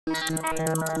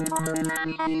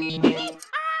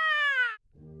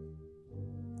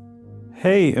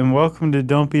Hey, and welcome to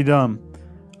Don't Be Dumb.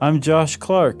 I'm Josh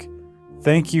Clark.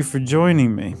 Thank you for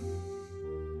joining me.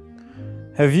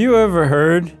 Have you ever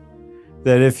heard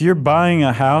that if you're buying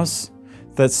a house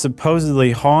that's supposedly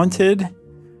haunted,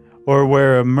 or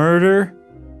where a murder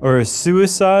or a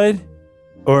suicide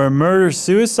or a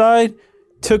murder-suicide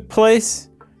took place,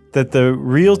 that the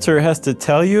realtor has to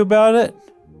tell you about it?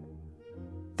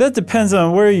 That depends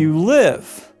on where you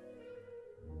live.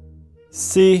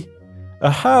 See,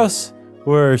 a house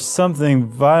where something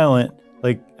violent,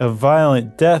 like a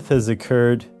violent death, has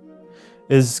occurred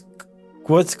is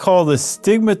what's called a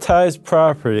stigmatized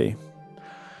property.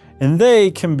 And they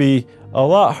can be a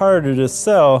lot harder to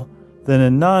sell than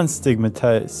a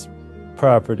non-stigmatized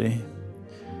property.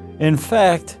 In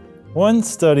fact, one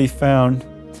study found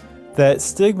that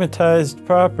stigmatized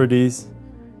properties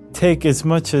take as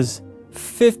much as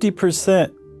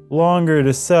 50% longer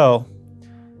to sell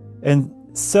and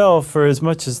sell for as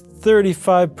much as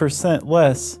 35%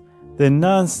 less than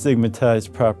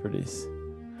non-stigmatized properties.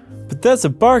 But that's a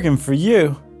bargain for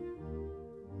you.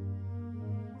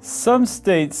 Some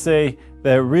states say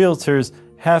that realtors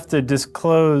have to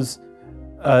disclose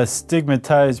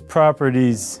stigmatized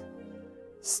properties'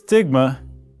 stigma,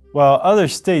 while other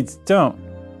states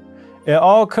don't. It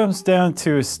all comes down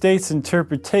to a state's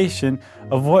interpretation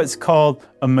of what's called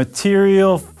a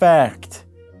material fact.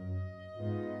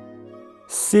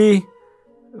 See,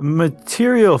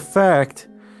 material fact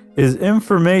is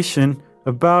information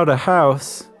about a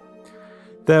house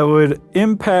that would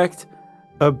impact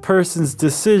a person's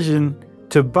decision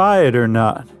to buy it or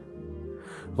not.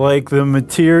 Like the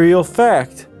material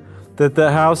fact that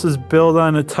the house is built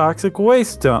on a toxic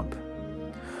waste dump.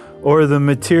 Or the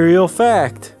material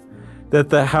fact that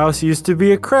the house used to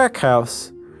be a crack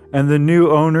house and the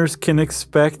new owners can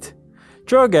expect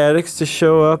drug addicts to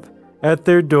show up at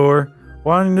their door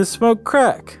wanting to smoke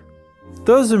crack.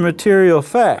 Those are material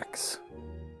facts.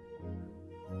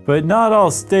 But not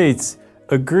all states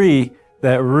agree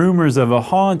that rumors of a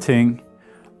haunting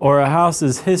or a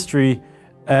house's history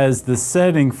as the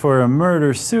setting for a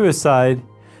murder-suicide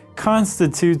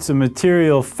constitutes a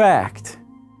material fact.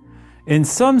 In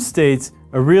some states,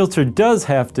 a realtor does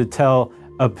have to tell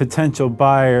a potential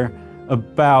buyer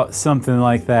about something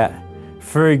like that.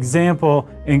 For example,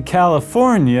 in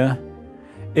California,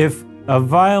 if a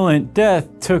violent death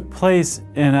took place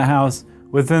in a house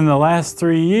within the last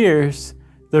 3 years,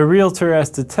 the realtor has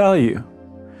to tell you.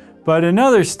 But in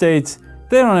other states,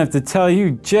 they don't have to tell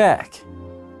you jack.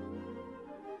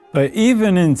 But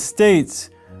even in states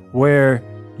where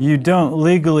you don't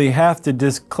legally have to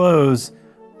disclose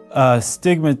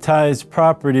stigmatized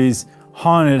properties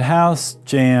haunted house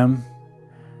jam,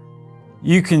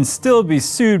 you can still be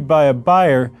sued by a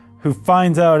buyer who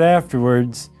finds out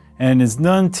afterwards and is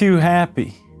none too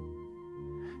happy.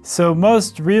 So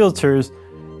most realtors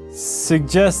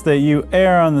suggest that you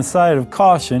err on the side of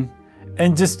caution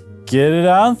and just get it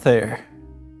out there.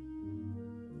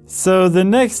 So the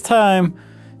next time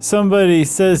somebody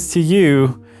says to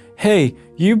you, hey,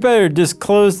 you better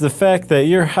disclose the fact that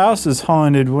your house is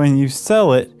haunted when you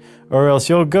sell it, or else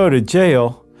you'll go to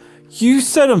jail, you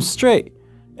set them straight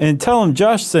and tell them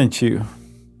Josh sent you.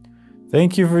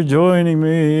 Thank you for joining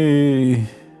me.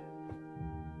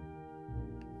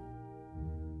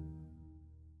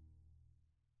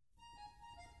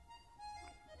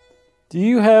 Do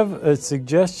you have a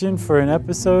suggestion for an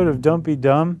episode of Don't Be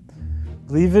Dumb?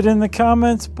 Leave it in the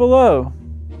comments below.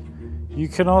 You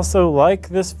can also like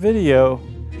this video,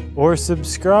 or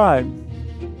subscribe,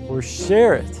 or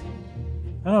share it.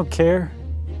 I don't care.